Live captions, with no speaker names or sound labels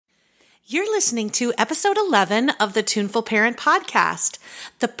You're listening to episode 11 of the Tuneful Parent podcast,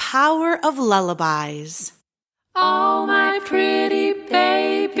 The Power of Lullabies. Oh, my pretty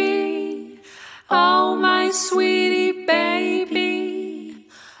baby, oh, my sweetie baby,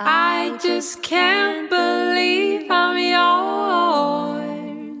 I just can't believe I'm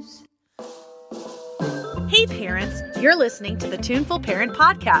yours. Hey parents, you're listening to the Tuneful Parent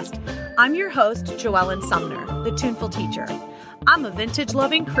podcast. I'm your host, JoEllyn Sumner, the Tuneful teacher. I'm a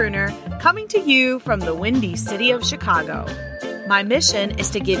vintage-loving crooner coming to you from the windy city of Chicago. My mission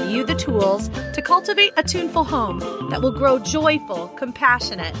is to give you the tools to cultivate a tuneful home that will grow joyful,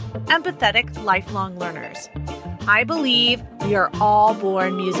 compassionate, empathetic, lifelong learners. I believe we are all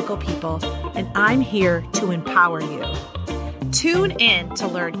born musical people, and I'm here to empower you. Tune in to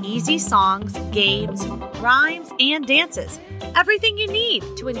learn easy songs, games, rhymes, and dances. Everything you need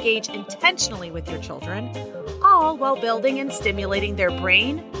to engage intentionally with your children, all while building and stimulating their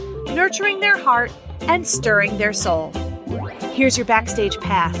brain, nurturing their heart, and stirring their soul. Here's your backstage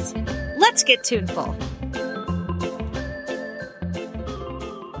pass. Let's get tuneful.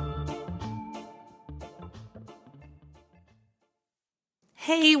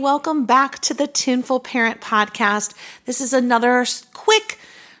 Hey, welcome back to the Tuneful Parent podcast. This is another quick,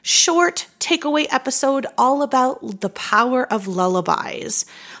 short takeaway episode all about the power of lullabies.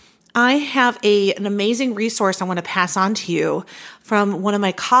 I have an amazing resource I want to pass on to you from one of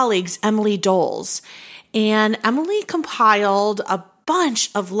my colleagues, Emily Doles. And Emily compiled a bunch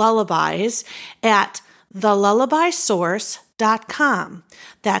of lullabies at thelullabysource.com.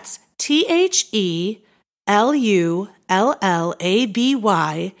 That's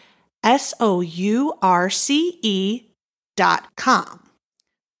TheLullabySource.com.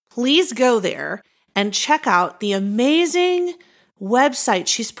 Please go there and check out the amazing website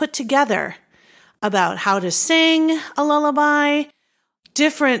she's put together about how to sing a lullaby,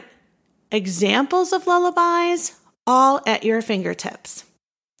 different examples of lullabies, all at your fingertips.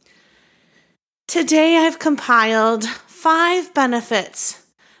 Today I've compiled 5 benefits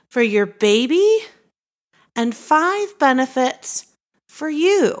for your baby and 5 benefits for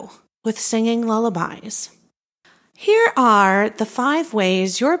you with singing lullabies. Here are the 5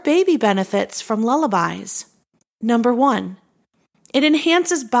 ways your baby benefits from lullabies. Number 1, it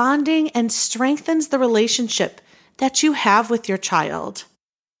enhances bonding and strengthens the relationship that you have with your child.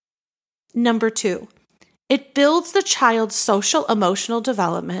 Number 2, it builds the child's social emotional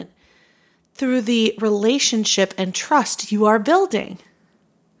development through the relationship and trust you are building.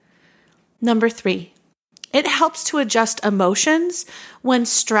 Number 3, it helps to adjust emotions when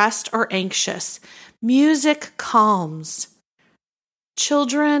stressed or anxious. Music calms.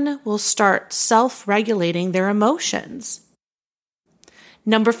 Children will start self-regulating their emotions.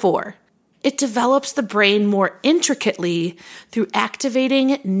 Number 4, it develops the brain more intricately through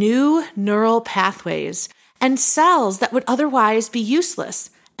activating new neural pathways and cells that would otherwise be useless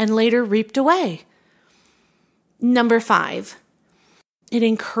and later reaped away. Number 5, it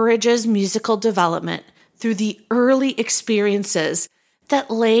encourages musical development through the early experiences that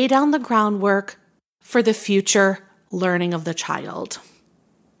lay down the groundwork for the future learning of the child.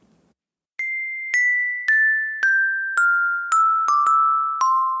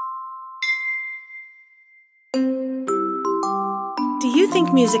 Do you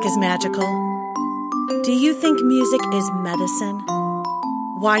think music is magical? Do you think music is medicine?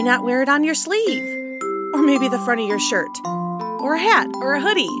 Why not wear it on your sleeve? Or maybe the front of your shirt? Or a hat or a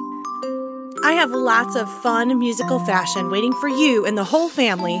hoodie? I have lots of fun musical fashion waiting for you and the whole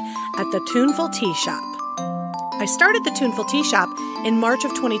family at the Tuneful Tea Shop. I started the Tuneful Tea Shop in March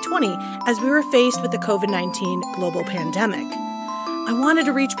of 2020 as we were faced with the COVID-19 global pandemic. I wanted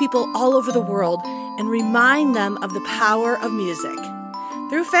to reach people all over the world and remind them of the power of music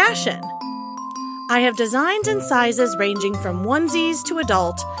through fashion. I have designs and sizes ranging from onesies to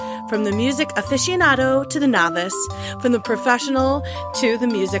adult, from the music aficionado to the novice, from the professional to the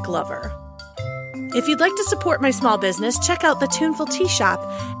music lover. If you'd like to support my small business, check out the Tuneful Tea Shop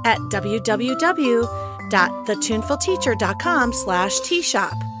at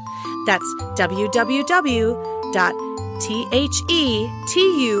www.thetunefulteacher.com/teashop. That's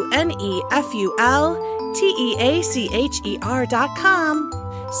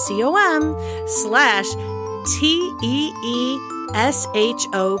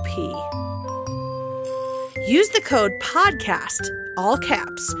Use the code PODCAST, all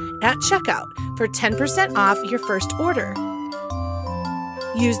caps, at checkout for 10% off your first order.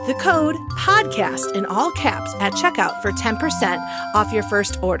 Use the code PODCAST in all caps at checkout for 10% off your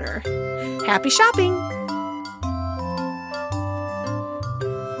first order. Happy shopping!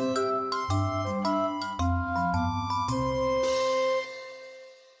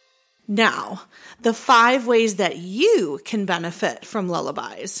 Now, the 5 ways that you can benefit from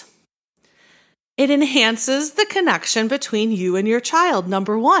lullabies. It enhances the connection between you and your child.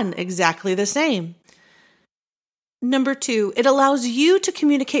 Number 1, exactly the same. Number 2, it allows you to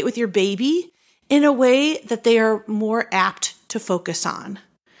communicate with your baby in a way that they are more apt to focus on.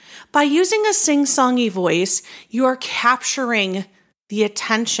 By using a sing-songy voice, you are capturing the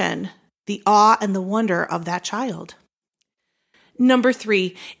attention, the awe, and the wonder of that child. Number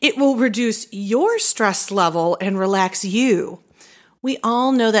 3, it will reduce your stress level and relax you. We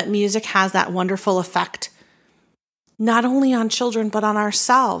all know that music has that wonderful effect, not only on children, but on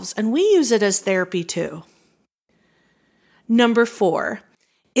ourselves, and we use it as therapy too. Number 4,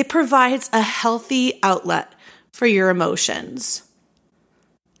 it provides a healthy outlet for your emotions.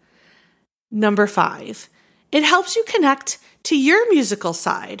 Number 5, it helps you connect to your musical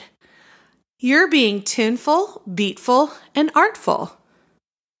side. You're being tuneful, beatful, and artful.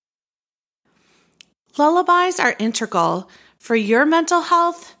 Lullabies are integral for your mental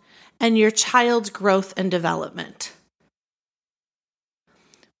health and your child's growth and development.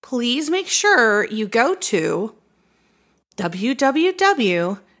 Please make sure you go to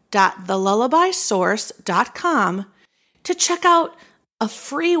www.thelullabysource.com to check out a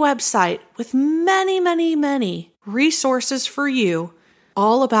free website with many resources for you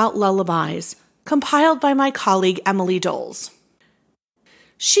all about lullabies, compiled by my colleague Emily Doles.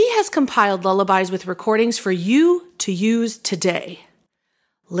 She has compiled lullabies with recordings for you to use today.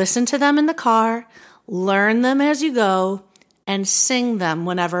 Listen to them in the car, learn them as you go, and sing them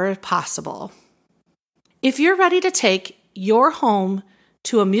whenever possible. If you're ready to take your home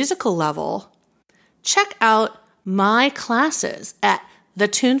to a musical level, check out my classes at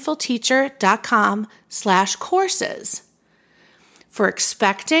thetunefulteacher.com/courses for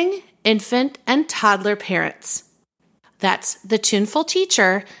expecting, infant, and toddler parents. That's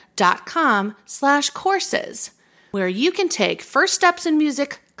thetunefulteacher.com/courses, where you can take first steps in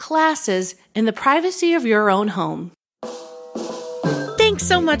music classes in the privacy of your own home. Thanks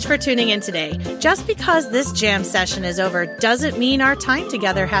so much for tuning in today. Just because this jam session is over doesn't mean our time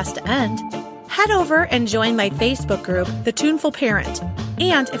together has to end. Head over and join my Facebook group, The Tuneful Parent.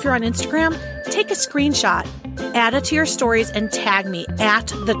 And if you're on Instagram, take a screenshot, add it to your stories, and tag me at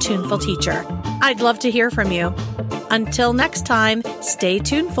The Tuneful Teacher. I'd love to hear from you. Until next time, stay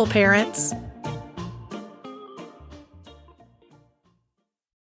tuneful, parents.